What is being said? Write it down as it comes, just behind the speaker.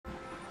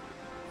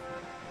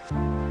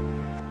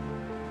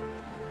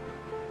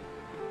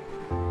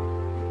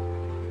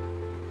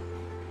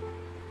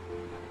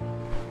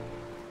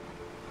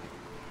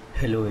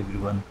Hello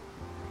everyone,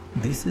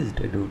 this is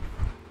Dedu.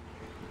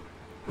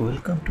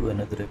 Welcome to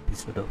another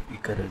episode of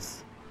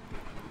Icarus.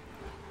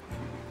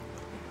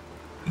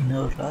 In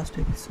our last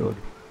episode,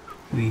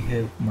 we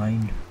have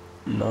mined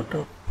lot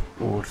of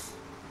ores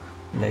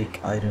like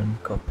iron,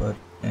 copper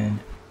and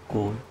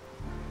coal,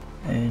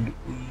 and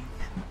we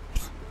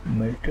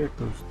melted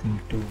those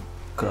things to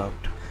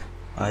craft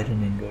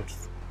iron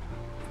ingots,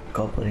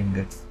 copper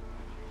ingots,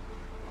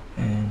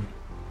 and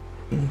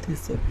in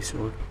this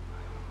episode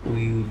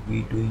we will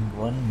be doing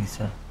one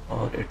mission,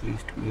 or at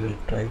least we will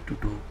try to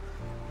do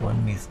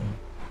one mission,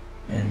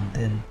 and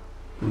then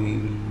we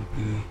will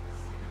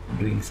be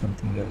doing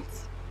something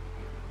else.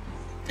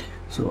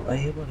 So I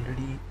have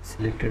already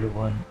selected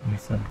one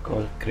mission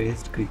called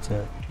Crazed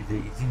Creature. It is a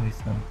easy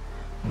mission,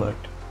 but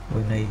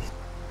when I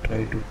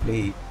tried to play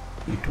it,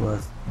 it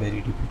was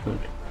very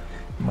difficult.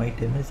 My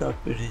damage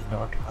output is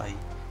not high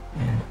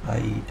and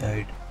I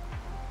died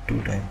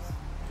 2 times.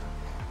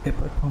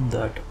 Apart from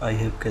that, I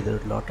have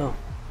gathered lot of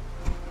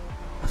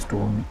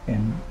stone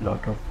and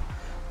lot of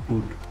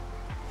wood.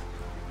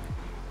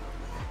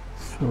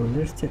 So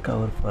let's check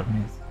our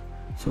furnace.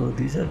 So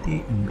these are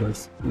the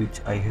ingots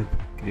which I have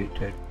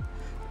created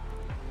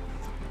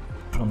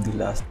from the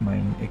last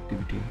mine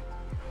activity.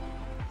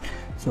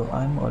 So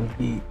I'm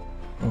already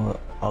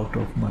out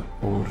of my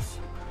ores,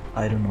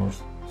 iron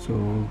ores.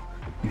 So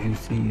if you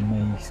see in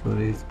my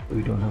storage,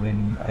 we don't have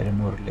any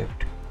iron ore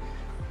left,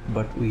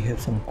 but we have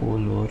some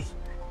coal ores,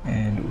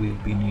 and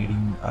we'll be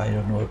needing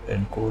iron ore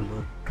and coal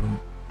ore to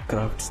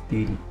craft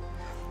steel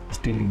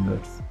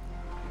ingots.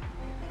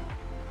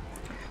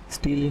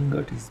 Steel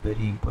ingot is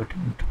very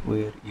important,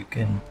 where you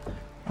can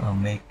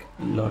make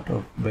lot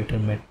of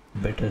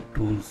better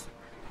tools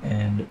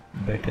and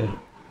better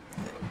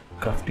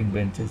crafting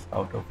benches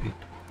out of it.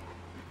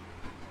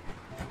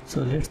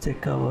 So let's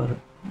check our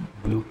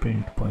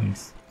blueprint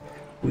points.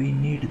 We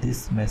need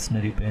this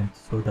masonry bench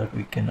so that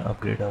we can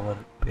upgrade our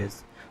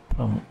base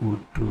from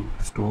wood to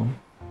stone.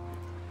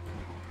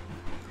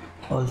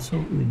 Also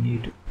we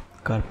need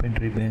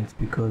carpentry bench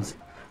because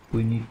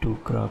we need to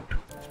craft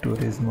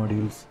storage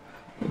modules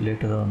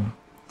later on,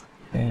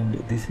 and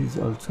this is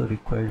also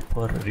required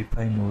for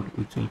refine wood,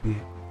 which will be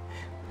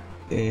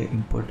a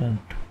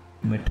important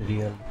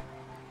material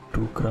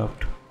to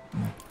craft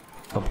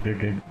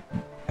upgraded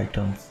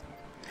items.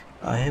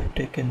 I have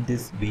taken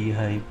this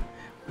beehive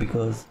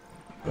because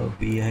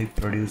beehive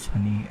produce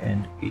honey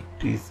and it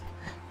is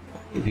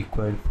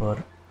required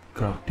for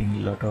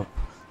crafting lot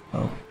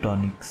of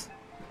tonics.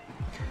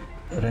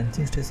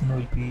 Ranching station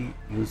will be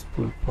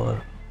useful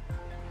for,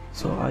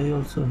 so I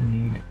also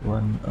need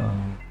one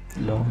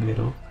long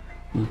arrow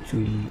which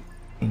will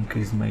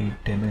increase my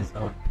damage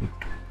output.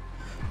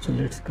 So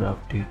let's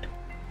craft it.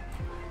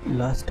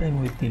 Last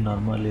time with the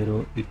normal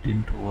arrow it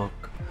didn't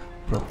work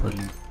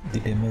properly. The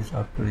damage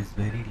output is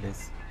very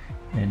less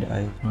and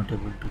I was not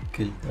able to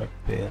kill that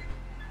bear.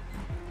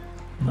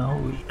 Now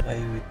we'll try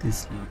with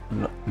this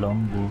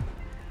long bow.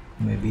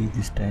 Maybe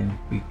this time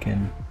we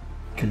can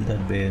kill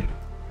that bear.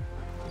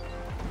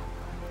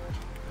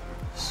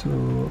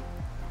 So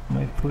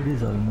my food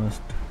is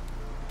almost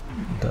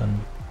done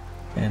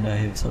and I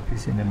have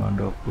sufficient amount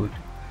of food.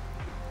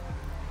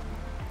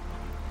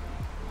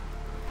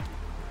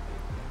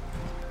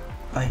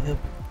 I have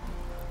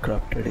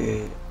crafted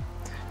a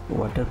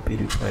water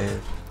purifier,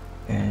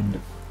 and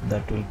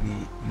that will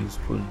be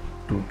useful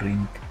to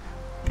drink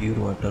pure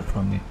water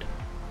from it.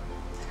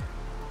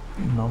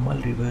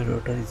 Normal river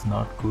water is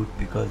not good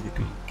because it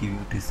will give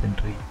you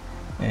dysentery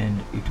and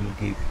it will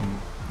give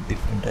you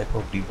different type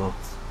of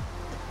debuffs.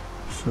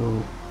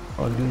 So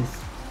always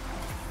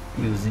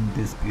using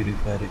this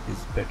purifier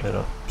is better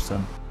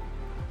option.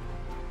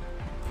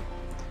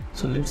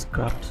 So let's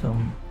craft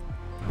some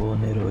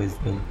bone arrow as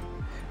well.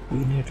 We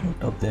need a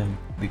lot of them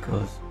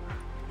because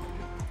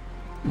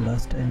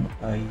last time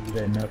I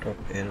ran out of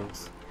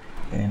arrows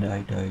and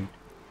I died.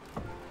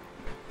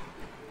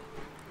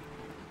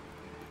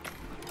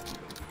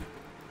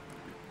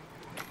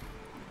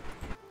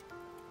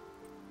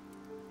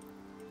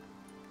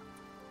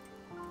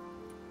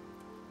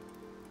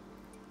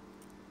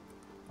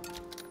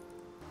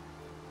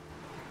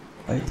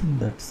 I think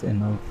that's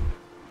enough,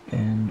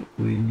 and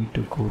we need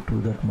to go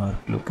to that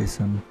marked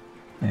location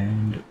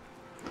and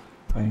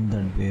find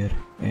that bear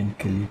and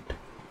kill it.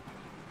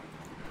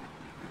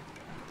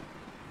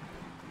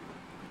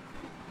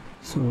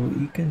 So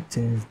you can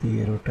change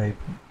the arrow type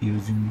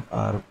using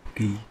R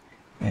key,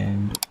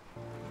 and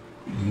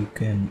you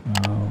can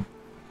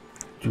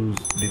choose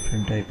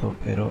different type of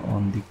arrow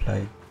on the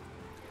fly.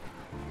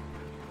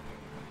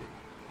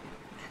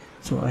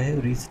 So I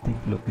have reached the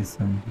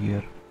location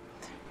here,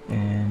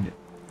 and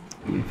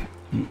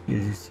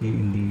as you see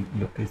in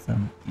the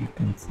location you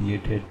can see a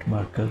dead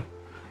marker,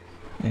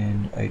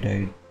 and I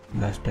died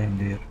last time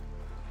there.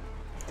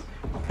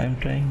 I'm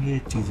trying a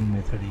cheesing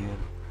method here,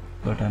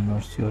 but I'm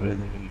not sure whether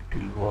it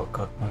will work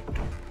or not.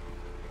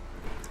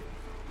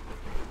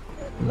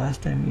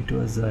 Last time it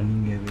was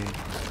running away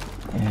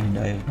and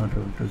I was not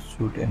able to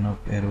shoot enough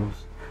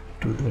arrows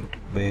to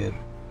that bear.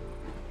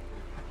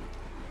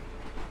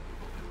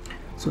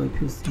 So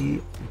if you see,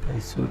 if I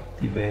shoot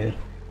the bear,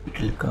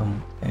 it will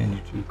come and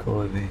it will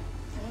go away.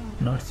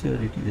 Not sure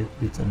it is a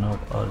glitch or not,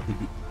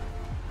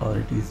 or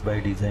it is by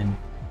design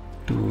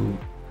to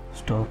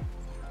stop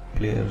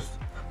players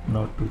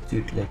not to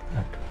cheat like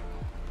that.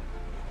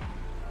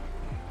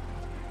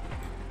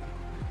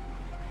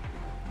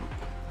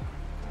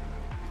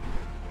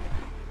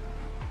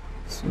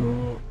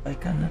 So I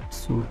cannot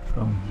shoot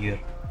from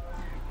here.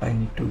 I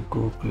need to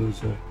go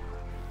closer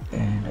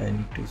and I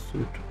need to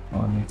shoot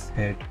on its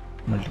head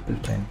multiple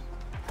times.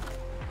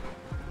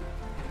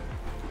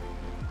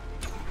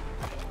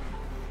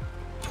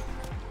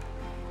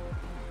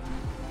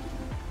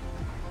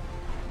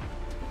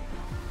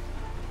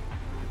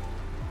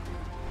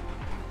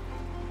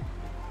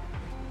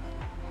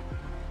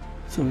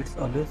 So it's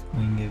always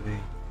going away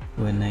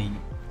when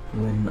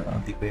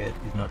the bear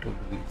is not able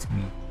to reach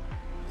me.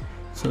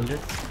 So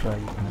let's try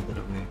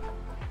another way.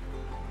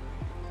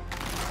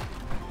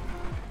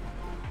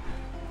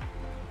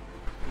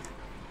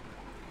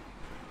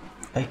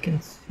 I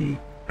can see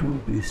two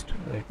beasts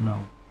right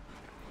now.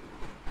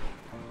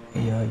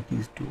 Yeah, it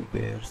is two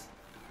bears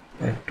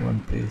at one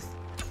place.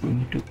 We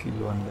need to kill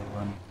one by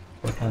one,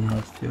 but I'm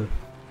not sure.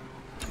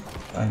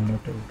 I'm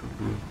not able to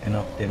do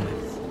enough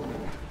damage.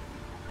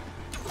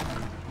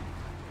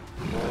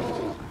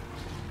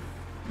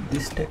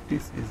 This tactic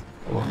is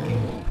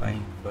working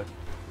fine, but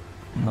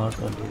not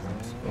always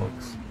it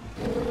works.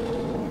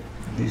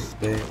 This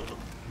bear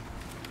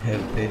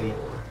have very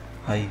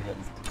high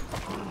health.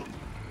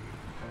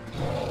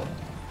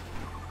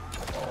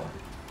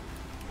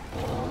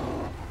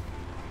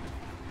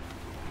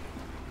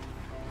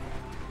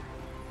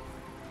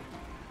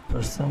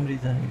 For some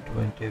reason it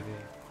went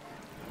away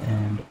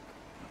and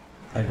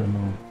I don't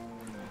know.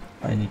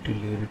 I need to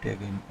lure it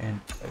again and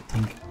I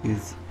think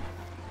his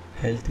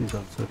health is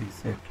also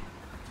reset.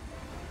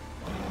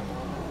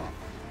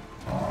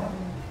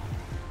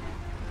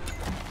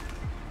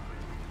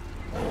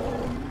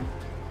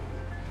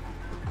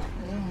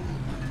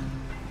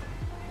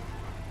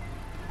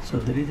 So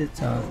there is a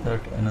chance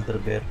that another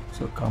bear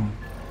also come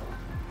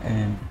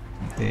and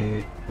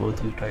they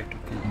both will try to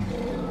kill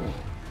me.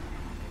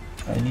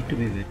 I need to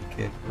be very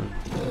careful.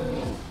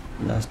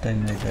 Last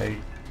time I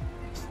died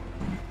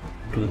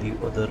to the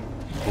other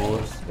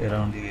boars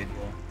around the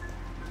area.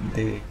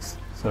 They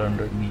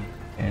surrounded me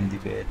and the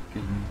bear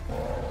killed me.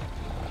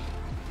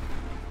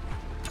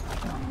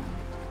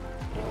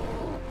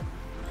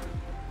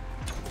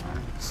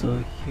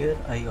 So here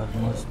I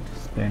almost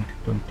spent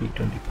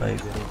 20-25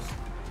 arrows,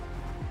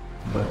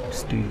 but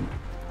still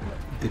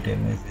the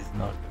damage is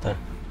not that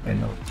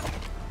enough.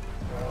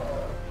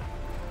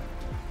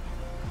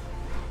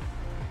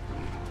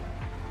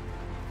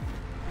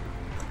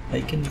 I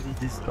can use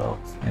these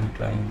rocks and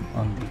climb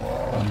on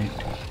it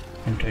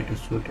and try to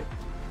shoot it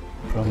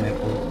from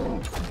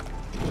above,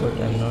 but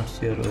I'm not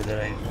sure whether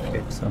I will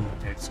get some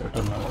headshot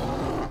or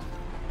not.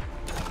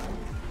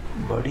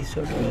 Body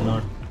shot will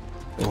not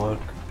work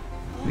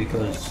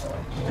because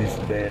this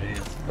bear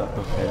has a lot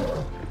of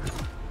health.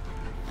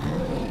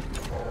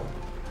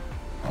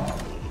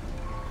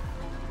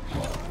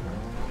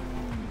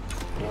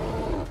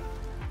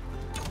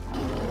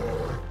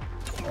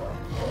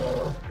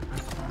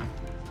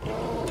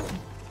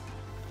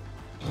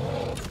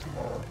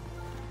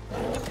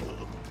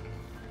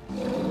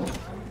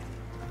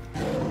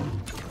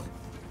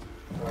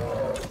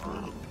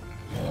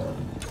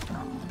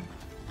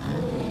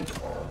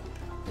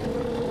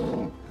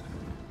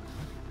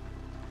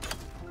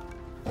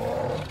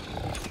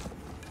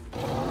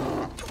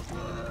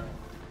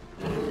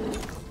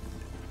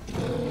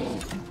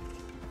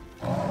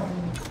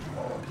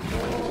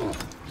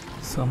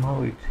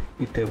 Somehow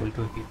it able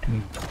to hit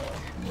me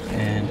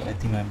and I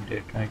think I'm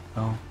dead right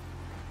now.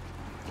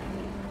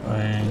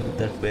 And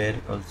that bear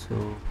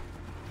also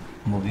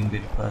moving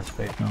very fast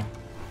right now.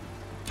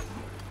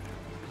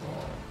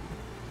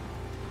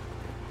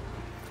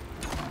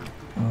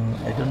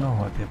 I don't know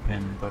what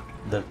happened, but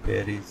that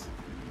bear is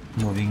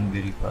moving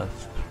very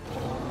fast.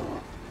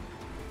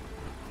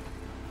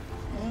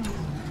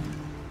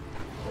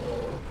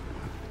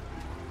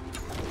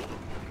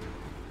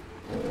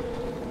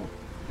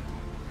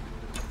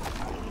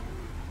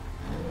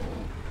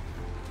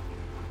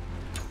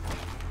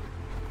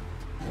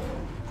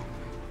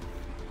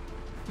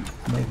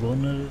 My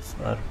bone arrows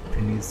are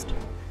finished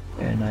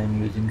and I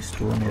am using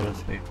stone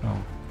arrows right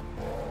now.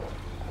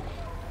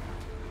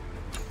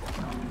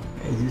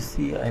 As you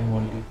see, I am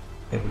only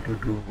able to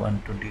do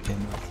 120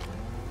 damage,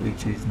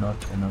 which is not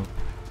enough.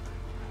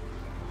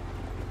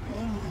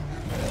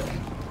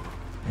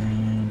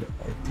 And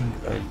I think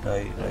I'll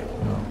die right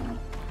now.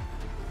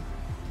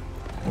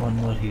 One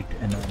more hit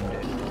and I'm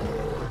dead.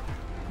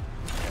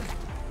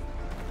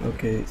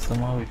 Okay,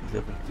 somehow it is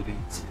able to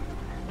reach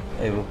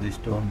above the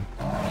stone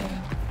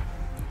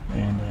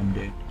and I'm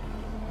dead.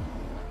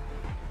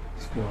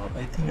 So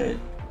I think I'll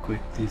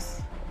quit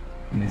this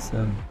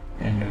mission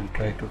and I'll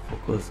try to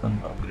focus on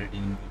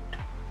upgrading it.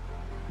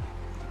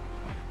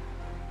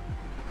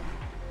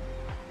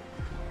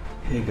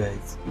 Hey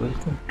guys,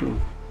 welcome to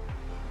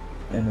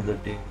another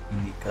day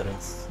in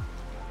Icarus.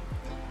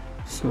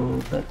 So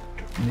that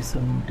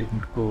mission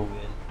didn't go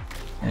well,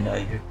 and I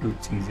had to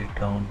chase it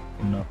down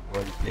enough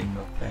while playing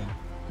offline.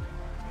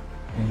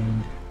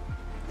 And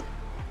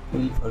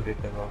we'll forget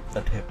about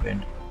that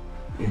happened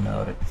in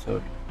our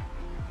episode.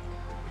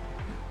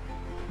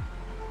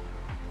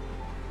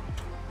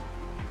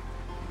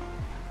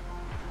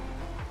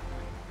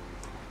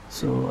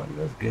 So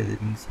I was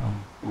gathering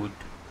some wood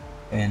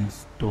and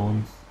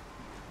stones,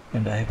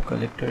 and I have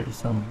collected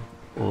some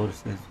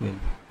ores as well.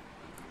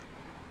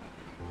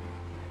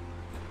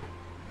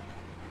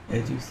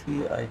 As you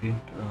see, I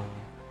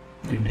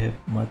didn't have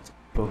much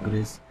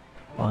progress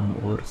on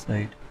ore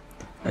side.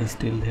 I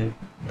still have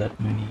that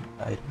many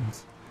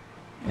irons,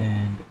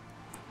 and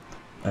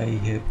I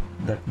have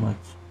that much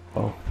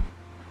of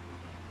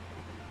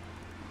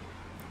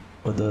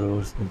other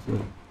ores as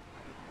well.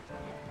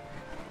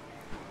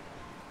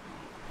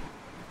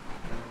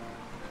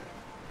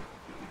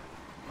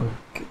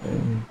 Okay,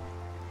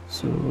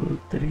 so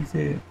there is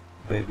a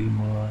baby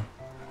moa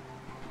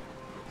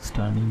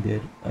standing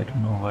there. I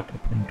don't know what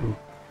happened to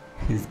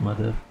his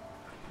mother,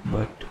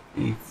 but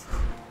if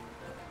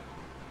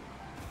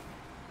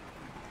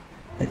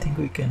I think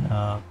we can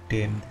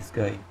tame this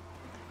guy.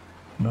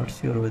 Not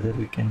sure whether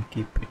we can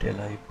keep it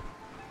alive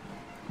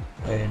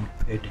and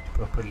feed it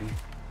properly,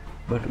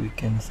 but we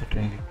can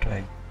certainly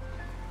try.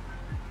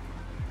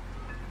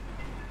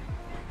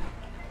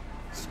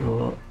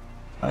 So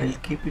I'll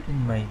keep it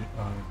in my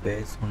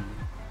base only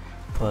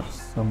for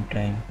some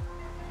time,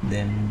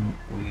 then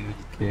we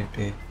will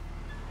create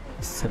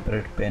a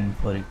separate pen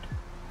for it.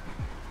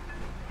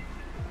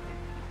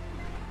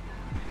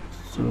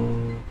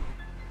 So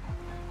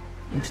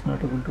it's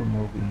not able to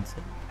move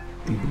inside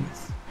the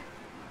base.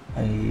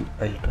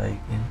 I'll try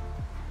again.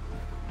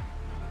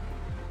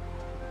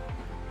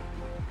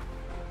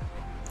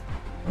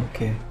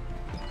 Okay,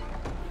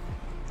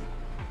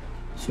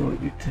 so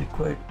it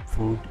required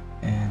food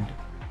and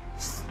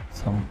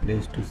some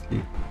place to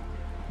sleep.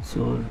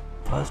 So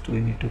first we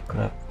need to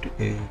craft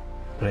a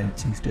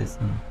ranching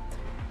station,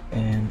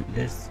 and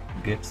let's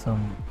get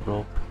some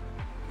rope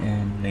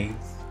and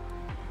nails.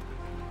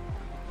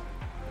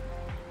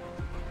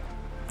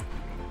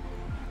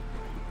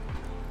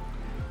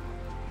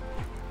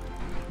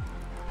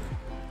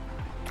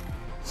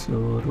 So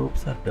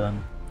ropes are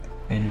done,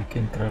 and we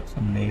can craft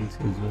some nails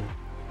as well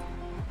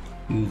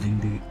using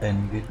the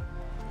anvil.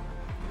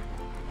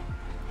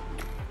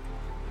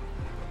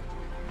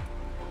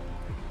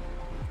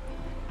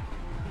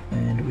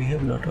 And we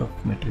have a lot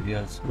of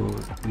materials, so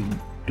we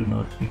do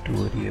not need to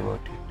worry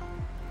about it.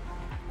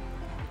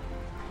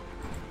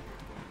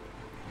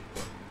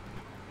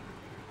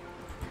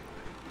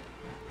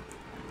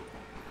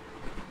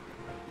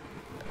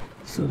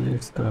 So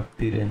let's craft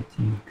the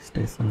ranching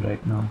station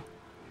right now.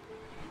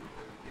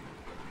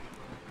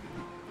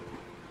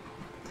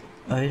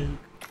 I'll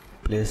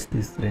place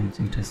this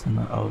ranching station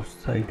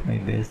outside my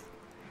base.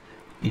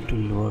 It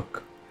will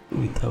work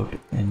without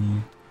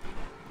any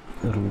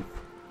roof.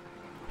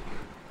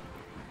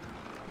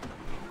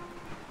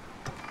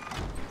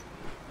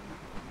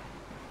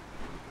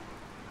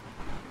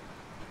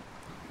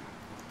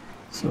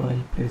 So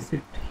I'll place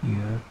it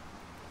here.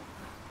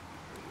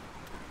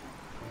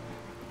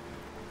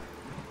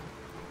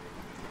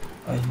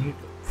 I need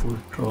food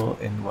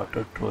trough and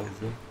water trough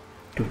as well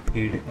to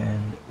feed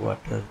and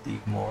water the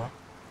moa,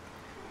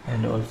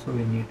 and also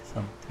we need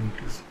something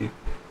to sleep.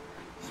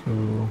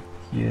 So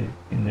here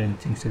in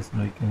ranching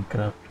station we can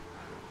craft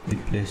the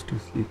place to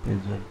sleep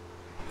as well.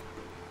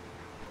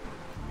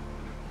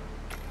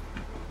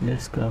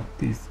 Let's craft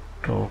this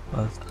trough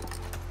first.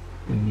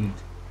 We need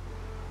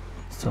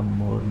some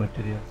more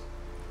materials.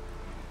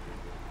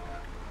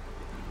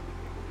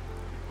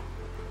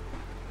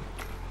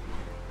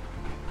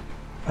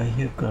 I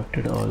have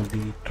crafted all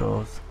the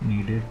troughs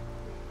needed.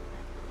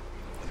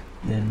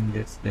 Then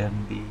let's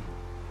learn the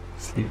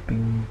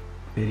sleeping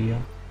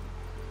area.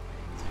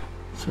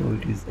 So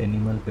it is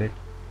animal bed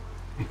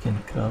we can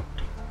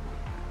craft.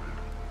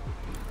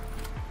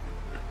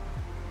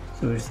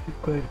 So it's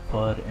required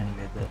fur and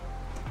leather,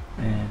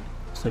 and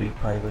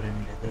fiber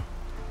and leather,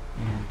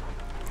 and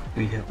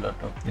we have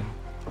lot of them.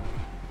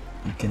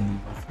 You can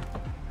use it.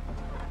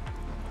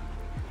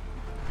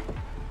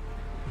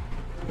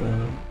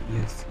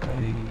 Yes,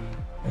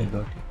 I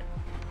got it.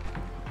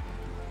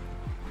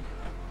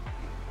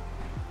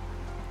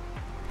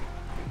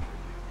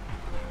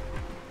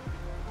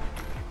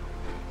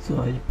 So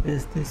I'll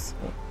place this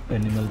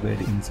animal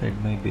bed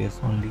inside my base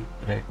only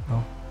right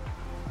now.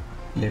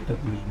 Later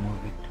we'll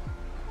move it.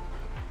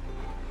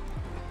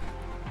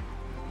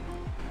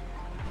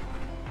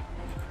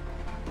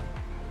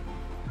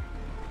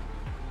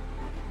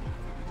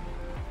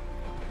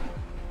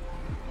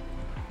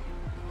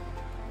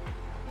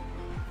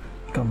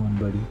 Come on,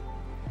 buddy.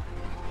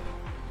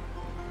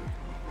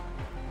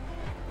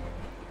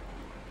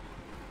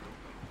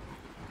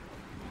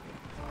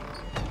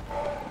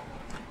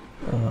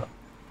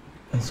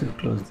 I should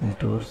close this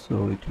door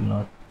so it will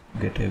not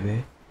get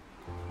away.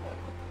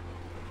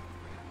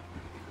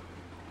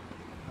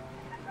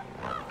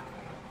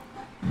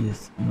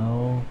 Yes,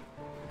 now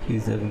he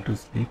is able to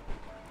sleep.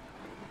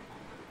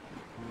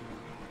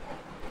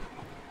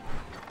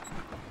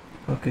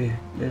 Okay,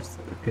 let's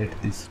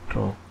get this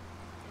straw.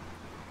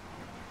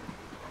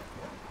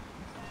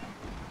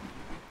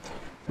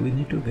 We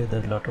need to gather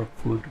a lot of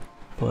food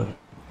for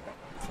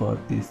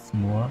this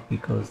moa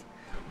because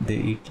they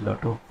eat a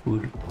lot of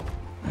food,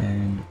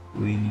 and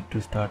we need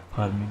to start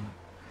farming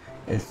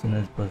as soon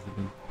as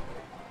possible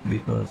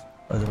because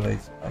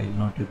otherwise I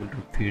will not able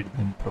to feed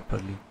them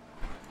properly.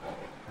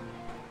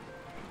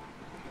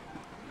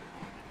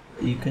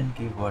 You can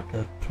give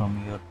water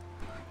from your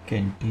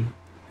canteen.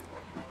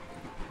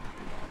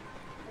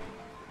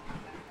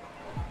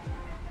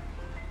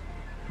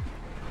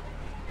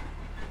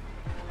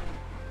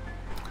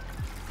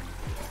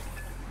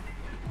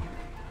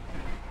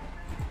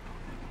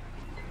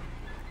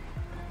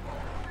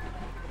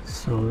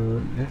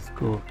 So let's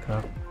go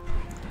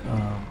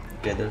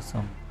gather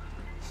some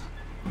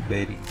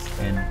berries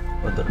and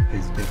other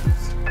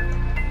vegetables.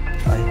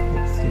 I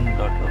have seen a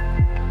lot of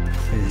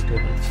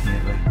vegetables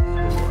nearby,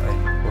 so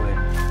I'll go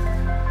and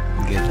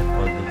gather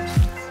all those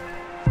things.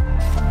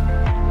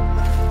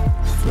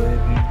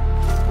 Soybean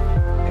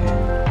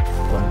and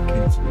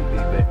pumpkins will be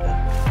better.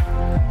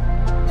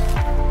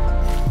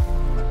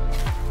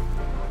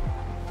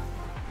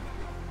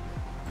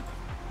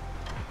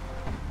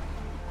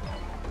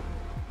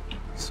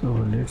 So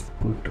let's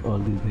put all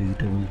these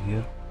vegetables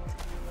here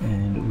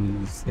and we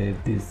will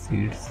save these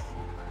seeds.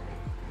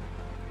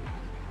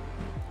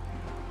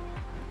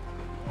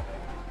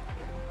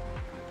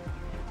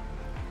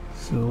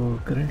 So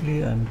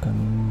currently I'm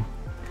coming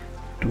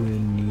to a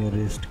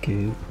nearest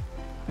cave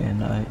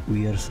and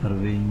we are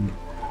surveying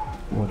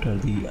what are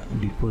the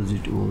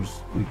deposit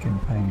ores we can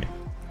find.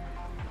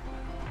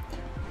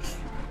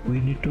 We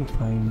need to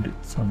find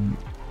some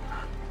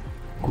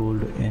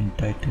gold and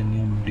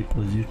titanium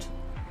deposits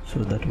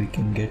so that we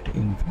can get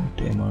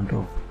infinite amount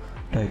of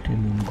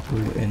titanium,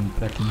 gold and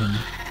platinum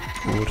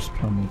ores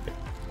from it.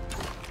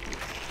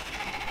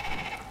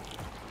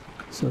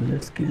 So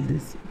let's kill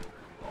these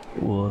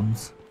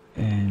worms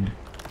and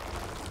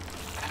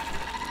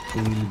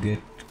we will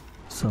get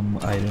some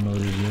iron ore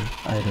here,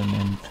 iron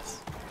and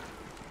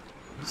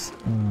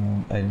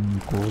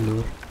iron coal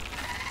ore,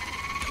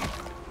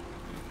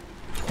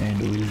 and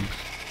we will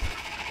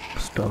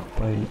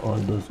stockpile all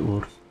those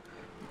ores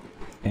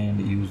and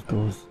use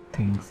those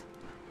things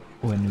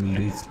when we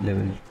reach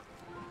level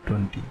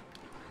 20.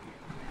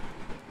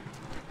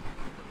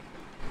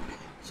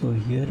 So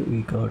here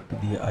we got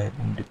the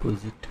iron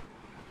deposit.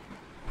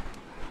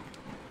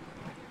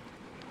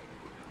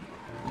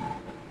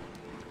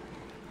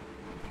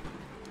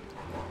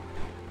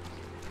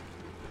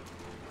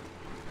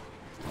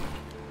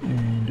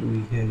 And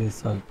we have a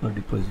sulfur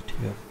deposit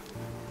here.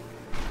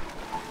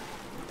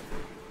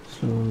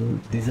 So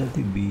these are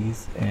the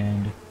bees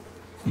and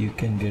you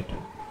can get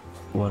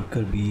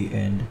worker bee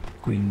and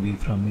queen bee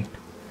from it.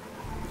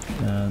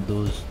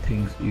 Those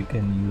things you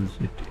can use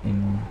it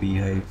in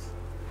beehives.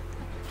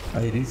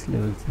 I reached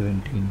level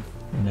 17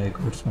 and I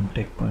got some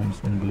tech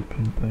points and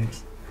blueprint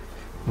points.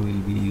 We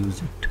will be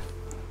use it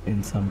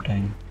in some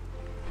time.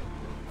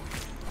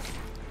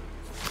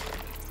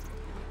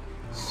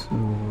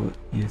 So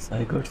yes,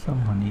 I got some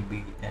honey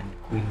bee and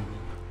queen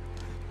bee.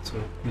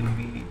 So queen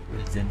bee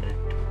will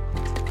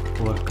generate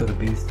worker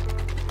bees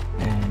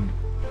and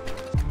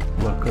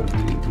worker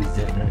bee will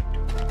generate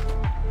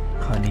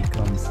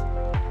honeycombs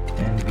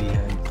and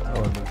beehives,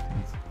 all those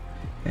things.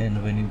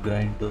 And when you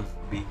grind those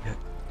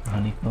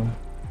honeycomb,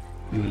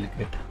 you will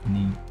get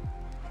honey.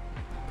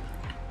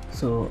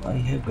 So I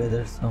have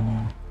gathered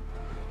some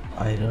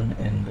iron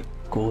and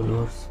coal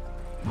ores,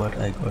 but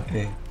I got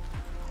a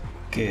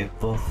cave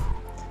buff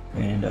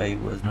and I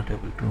was not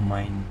able to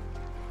mine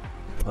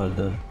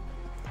further.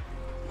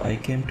 I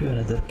came to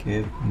another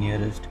cave,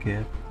 nearest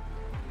cave,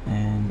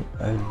 and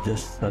I'll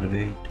just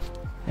survey it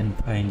and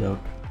find out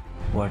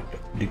what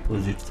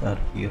deposits are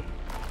here.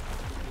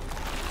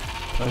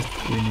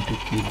 First we need to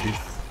kill this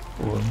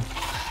worm.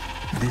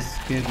 This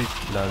cave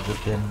is larger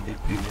than the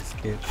previous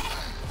cave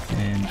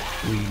and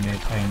we may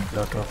find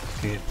lot of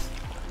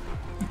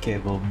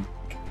cave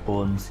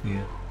worms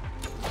here.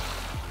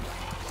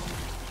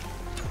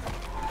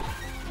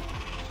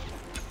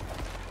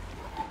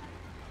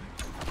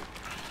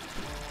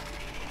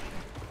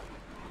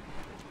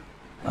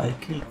 I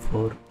killed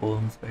 4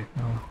 worms right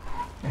now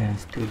and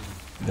still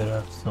there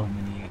are so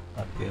many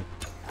are there.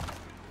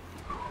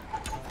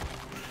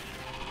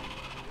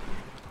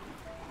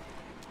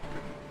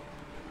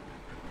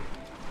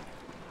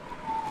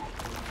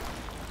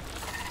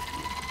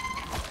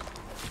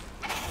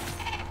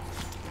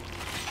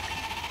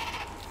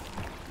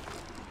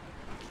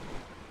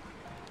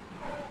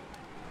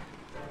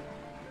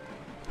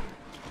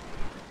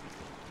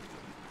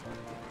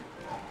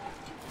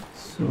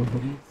 So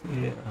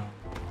there is a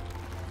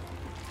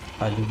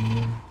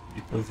aluminum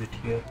deposit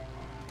here.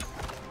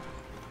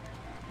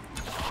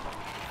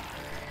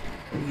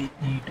 We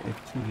need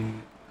actually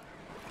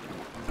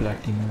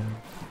platinum,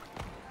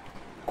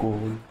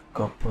 gold,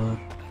 copper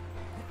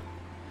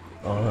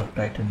or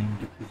tightening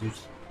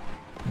deposits.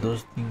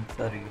 Those things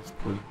are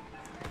useful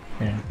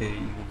and they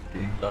used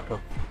in lot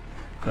of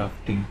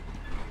crafting.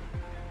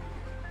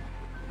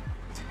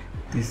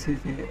 This is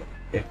a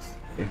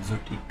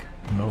exotic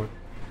node.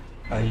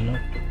 I'll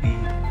not be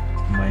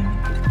mining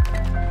it.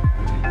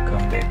 We will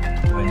come back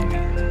when we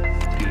have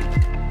steel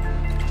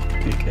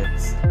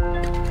pickaxe.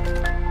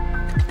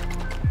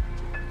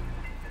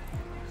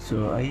 So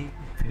I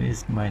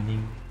finished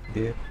mining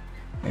there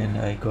and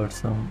I got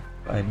some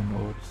iron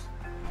ores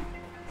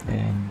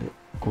and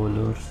coal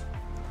ores.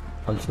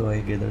 Also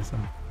I gathered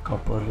some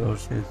copper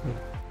ores as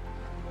well.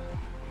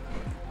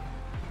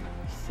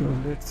 So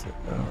let's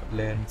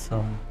learn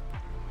some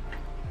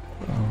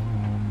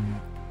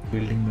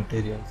building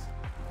materials.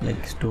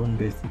 Like stone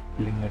basic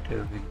building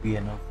material will be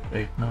enough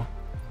right now.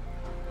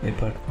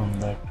 Apart from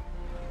that,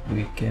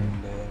 we can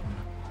learn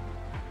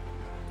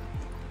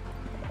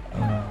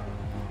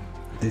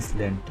this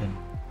lantern.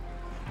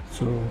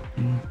 So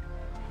in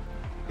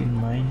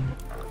mine,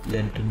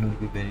 lantern will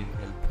be very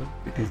helpful.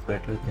 It is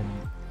better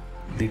than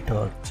the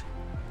torch.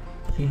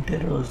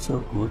 Printer also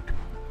good,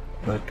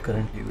 but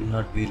currently will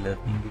not be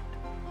learning it.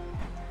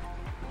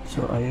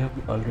 So I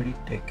have already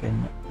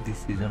taken the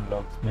season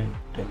locksman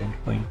talent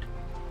point.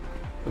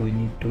 We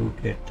need to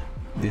get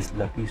this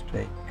lucky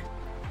strike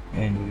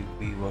and we will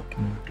be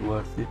working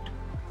towards it.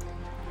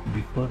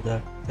 Before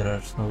that, there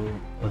are no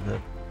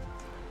other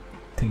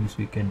things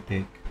we can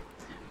take.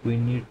 We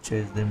need to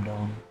chase them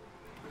down,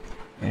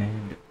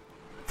 and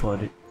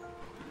for it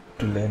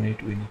to learn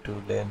it, we need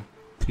to learn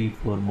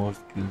 3-4 more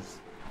skills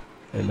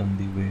along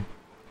the way.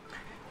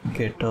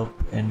 Get up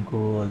and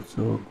go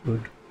also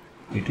good.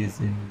 It is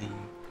in the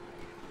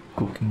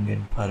cooking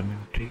and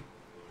farming tree,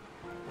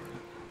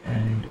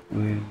 and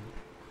we'll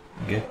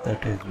get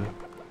that as well.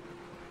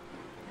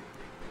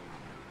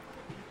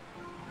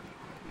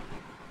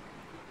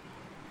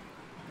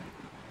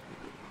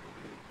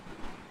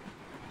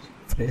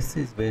 Fresh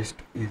is best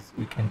is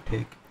we can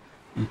take.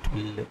 It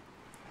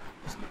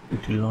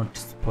will not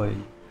spoil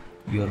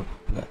your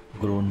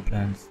grown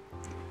plants.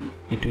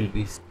 It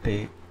will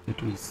stay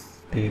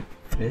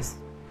fresh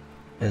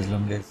as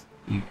long as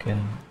you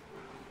can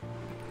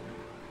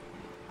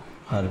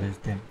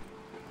harvest them.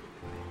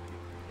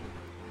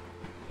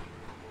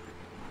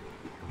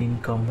 In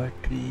combat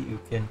tree you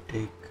can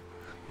take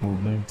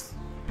movement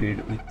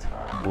speed with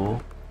bow.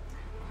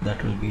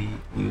 That will be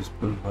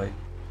useful while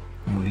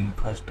moving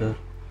faster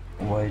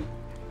while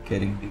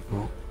carrying the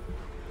bow,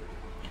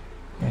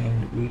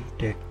 and we'll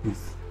take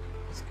these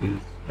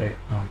skills right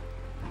now.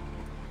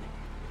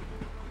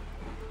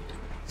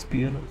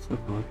 Spear also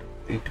good.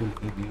 It will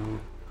give you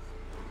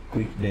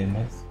quick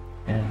damage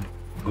and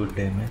good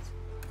damage.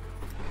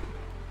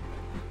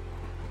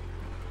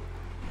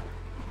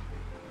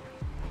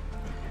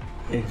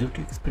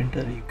 Exotic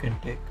sprinter you can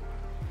take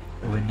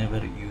whenever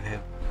you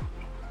have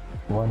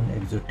one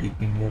exotic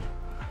in your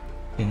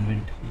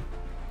inventory.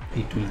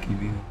 It will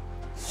give you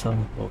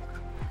some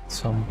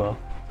buff,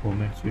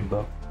 movement speed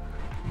buff,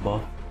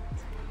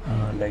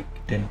 like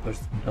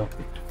 10% of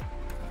it.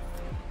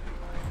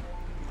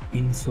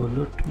 In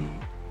solo tree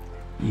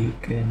you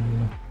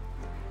can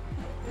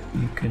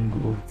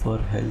go for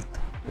health,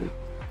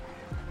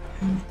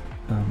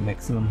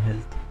 maximum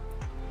health.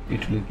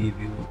 It will give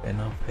you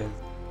enough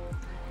health,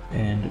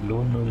 and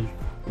lone wolf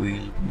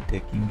will be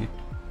taking it.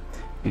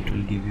 It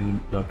will give you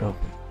lot of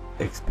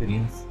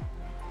experience,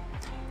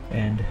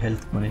 and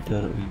health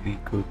monitor will be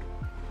good.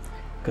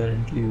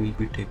 Currently we'll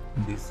be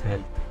taking this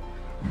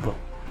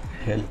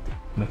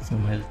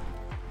maximum health,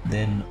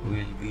 then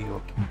we'll be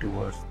working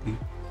towards the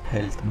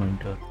health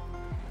monitor.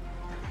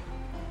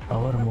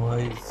 Our Moa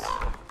is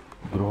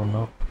grown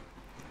up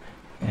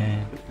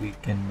and we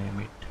can name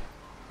it,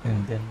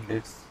 and then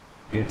let's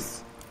get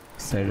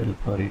saddle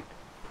for it.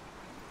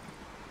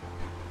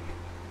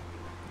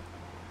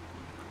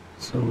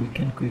 So we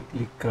can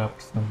quickly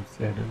craft some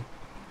saddle.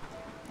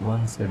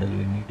 One saddle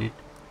we need it.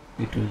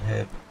 It will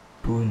have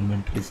 2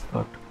 inventory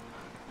slot,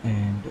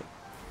 and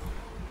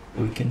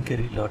we can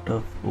carry lot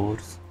of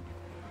ores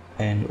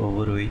and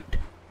overweight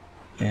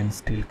and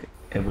still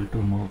able to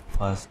move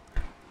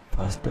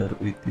faster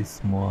with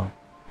this Moa.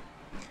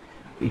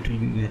 It will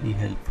be very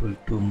helpful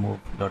to move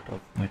lot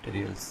of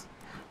materials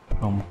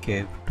from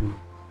cave to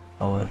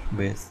our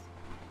base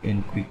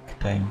in quick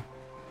time.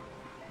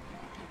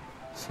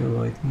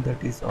 So I think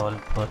that is all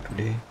for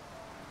today,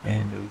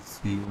 and we'll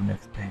see you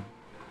next time.